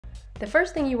The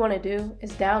first thing you want to do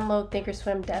is download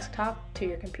ThinkOrSwim desktop to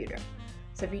your computer.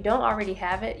 So if you don't already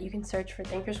have it, you can search for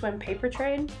ThinkOrSwim paper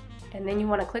trade, and then you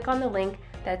want to click on the link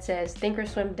that says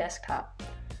ThinkOrSwim desktop.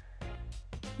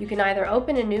 You can either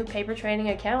open a new paper trading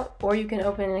account, or you can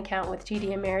open an account with TD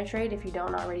Ameritrade if you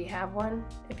don't already have one,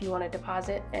 if you want to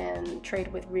deposit and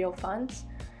trade with real funds.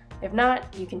 If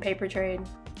not, you can paper trade,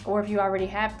 or if you already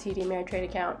have a TD Ameritrade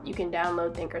account, you can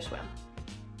download ThinkOrSwim.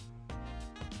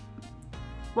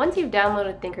 Once you've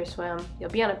downloaded ThinkOrSwim, you'll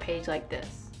be on a page like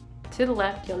this. To the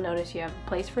left, you'll notice you have a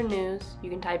place for news. You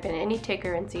can type in any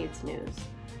ticker and see its news.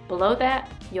 Below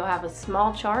that, you'll have a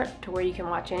small chart to where you can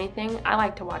watch anything. I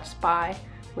like to watch SPY,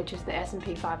 which is the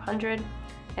S&P 500.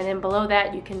 And then below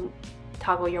that, you can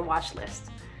toggle your watch list.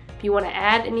 If you want to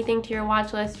add anything to your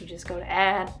watch list, you just go to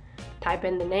add, type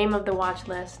in the name of the watch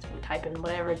list, and type in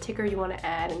whatever ticker you want to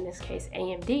add, in this case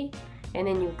AMD, and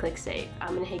then you click save.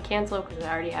 I'm going to hit cancel because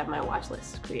I already have my watch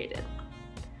list created.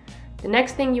 The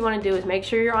next thing you want to do is make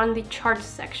sure you're on the charts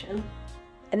section.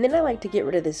 And then I like to get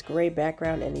rid of this gray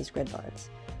background and these grid lines.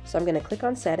 So I'm going to click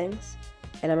on settings,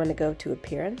 and I'm going to go to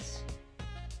appearance,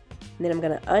 and then I'm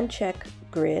going to uncheck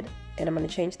grid, and I'm going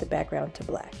to change the background to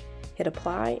black. Hit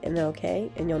apply and then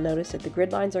OK, and you'll notice that the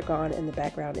grid lines are gone and the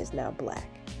background is now black.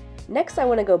 Next, I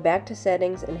want to go back to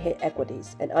settings and hit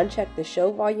equities and uncheck the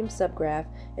show volume subgraph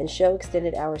and show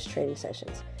extended hours trading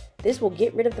sessions. This will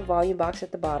get rid of the volume box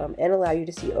at the bottom and allow you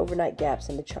to see overnight gaps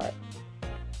in the chart.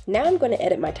 Now I'm going to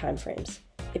edit my time frames.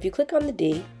 If you click on the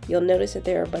D, you'll notice that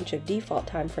there are a bunch of default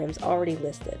time frames already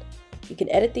listed. You can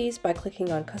edit these by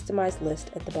clicking on Customize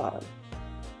List at the bottom.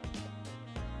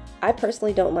 I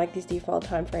personally don't like these default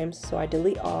time frames, so I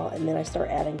delete all and then I start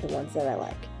adding the ones that I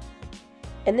like.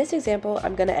 In this example,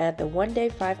 I'm going to add the 1 day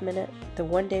 5 minute, the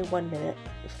 1 day 1 minute,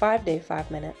 the 5 day 5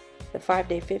 minute, the 5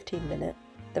 day 15 minute,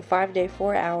 the 5 day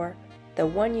 4 hour, the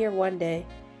 1 year 1 day,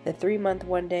 the 3 month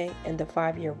 1 day, and the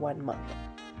 5 year 1 month.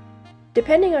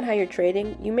 Depending on how you're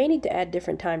trading, you may need to add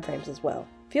different time frames as well.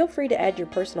 Feel free to add your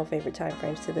personal favorite time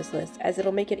frames to this list, as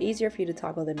it'll make it easier for you to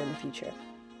toggle them in the future.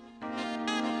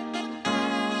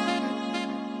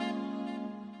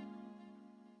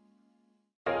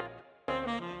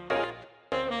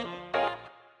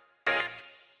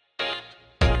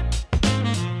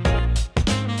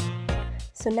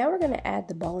 So now we're going to add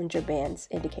the Bollinger Bands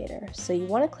indicator. So you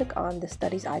want to click on the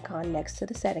studies icon next to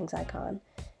the settings icon,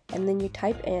 and then you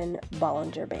type in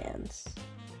Bollinger Bands.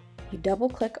 You double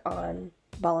click on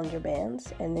Bollinger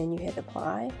Bands and then you hit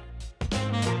apply.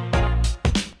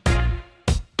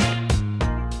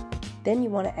 Then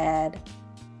you want to add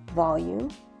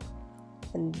volume,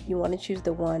 and you want to choose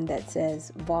the one that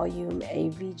says volume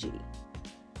AVG.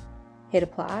 Hit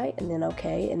apply and then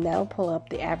OK, and that'll pull up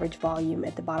the average volume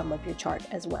at the bottom of your chart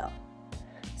as well.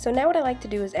 So now what I like to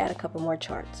do is add a couple more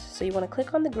charts. So you want to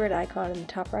click on the grid icon in the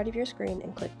top right of your screen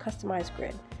and click Customize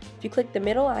Grid. If you click the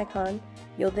middle icon,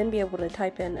 you'll then be able to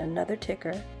type in another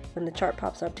ticker when the chart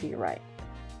pops up to your right.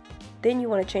 Then you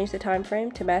want to change the time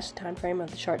frame to match the time frame of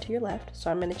the chart to your left.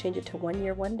 So I'm going to change it to 1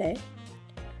 year 1 day.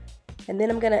 And then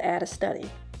I'm going to add a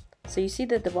study. So you see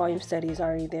that the volume study is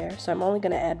already there, so I'm only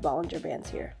going to add Bollinger Bands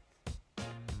here.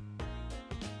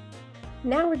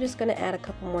 Now we're just going to add a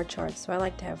couple more charts. So I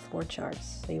like to have 4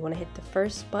 charts. So you want to hit the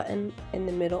first button in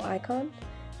the middle icon,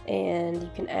 and you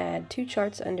can add 2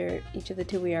 charts under each of the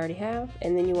 2 we already have,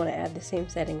 and then you want to add the same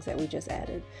settings that we just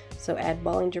added. So add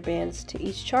Bollinger Bands to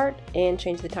each chart and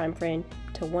change the time frame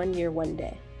to 1 year 1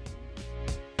 day.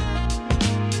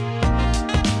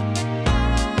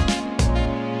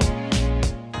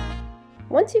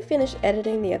 Once you finish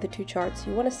editing the other 2 charts,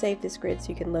 you want to save this grid so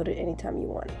you can load it anytime you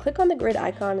want. Click on the grid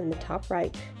icon in the top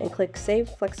right and click Save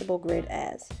Flexible Grid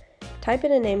As. Type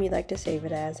in a name you'd like to save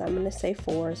it as. I'm going to say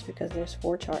 4s because there's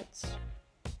 4 charts.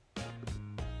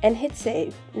 And hit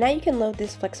save. Now you can load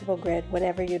this flexible grid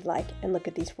whenever you'd like and look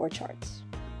at these 4 charts.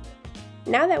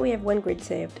 Now that we have one grid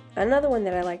saved, another one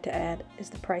that I like to add is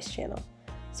the price channel.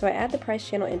 So I add the price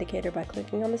channel indicator by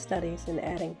clicking on the studies and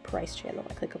adding price channel.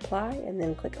 I click apply and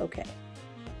then click OK.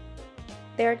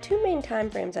 There are 2 main time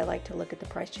frames I like to look at the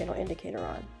price channel indicator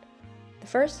on. The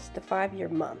first is the 5 year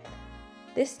month.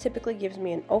 This typically gives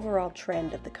me an overall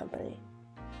trend of the company.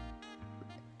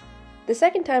 The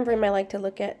second time frame I like to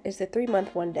look at is the 3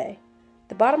 month 1 day.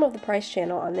 The bottom of the price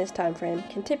channel on this time frame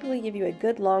can typically give you a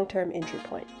good long-term entry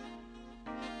point.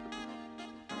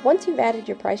 Once you've added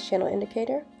your price channel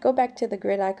indicator, go back to the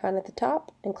grid icon at the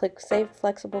top and click Save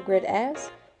Flexible Grid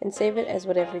As and save it as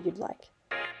whatever you'd like.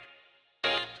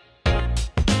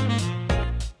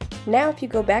 Now if you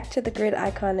go back to the grid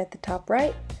icon at the top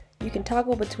right, you can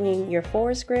toggle between your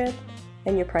forest grid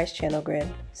and your price channel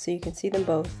grid, so you can see them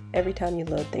both every time you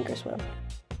load ThinkOrSwim.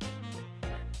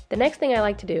 The next thing I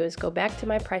like to do is go back to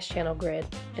my price channel grid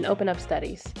and open up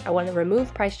studies. I want to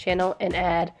remove price channel and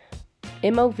add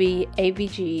MOV,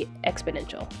 AVG,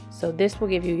 exponential. So this will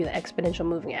give you the exponential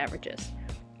moving averages.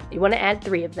 You want to add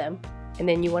 3 of them, and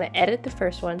then you want to edit the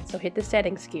first one, so hit the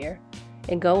settings gear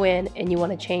and go in and you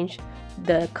want to change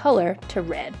the color to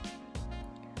red.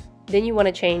 Then you want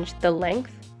to change the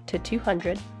length to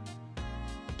 200.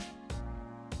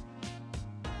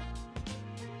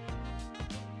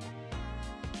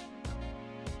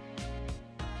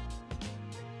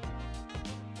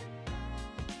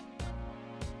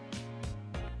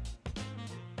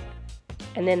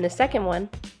 And then the second one,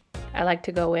 I like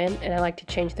to go in and I like to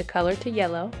change the color to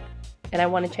yellow, and I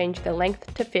want to change the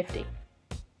length to 50.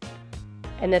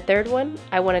 And the third one,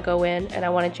 I want to go in and I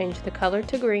want to change the color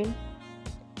to green,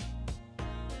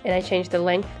 and I change the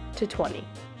length to 20.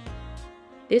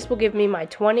 This will give me my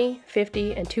 20,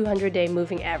 50, and 200 day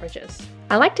moving averages.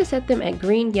 I like to set them at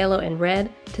green, yellow, and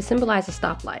red to symbolize a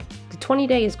stoplight. The 20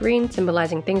 day is green,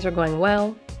 symbolizing things are going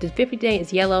well. The 50 day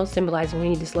is yellow, symbolizing we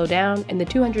need to slow down, and the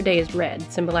 200 day is red,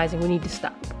 symbolizing we need to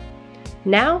stop.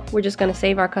 Now, we're just going to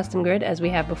save our custom grid as we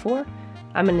have before.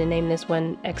 I'm going to name this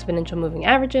one Exponential Moving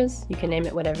Averages. You can name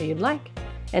it whatever you'd like.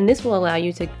 And this will allow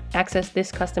you to access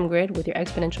this custom grid with your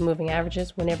exponential moving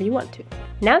averages whenever you want to.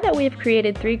 Now that we have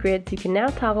created 3 grids, you can now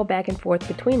toggle back and forth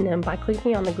between them by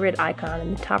clicking on the grid icon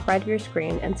in the top right of your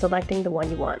screen and selecting the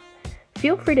one you want.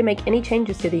 Feel free to make any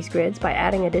changes to these grids by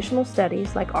adding additional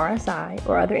studies like RSI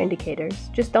or other indicators.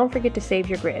 Just don't forget to save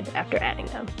your grid after adding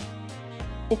them.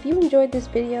 If you enjoyed this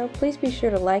video, please be sure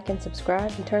to like and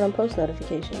subscribe and turn on post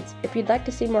notifications. If you'd like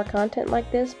to see more content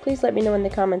like this, please let me know in the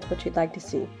comments what you'd like to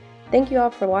see. Thank you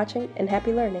all for watching, and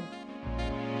happy learning!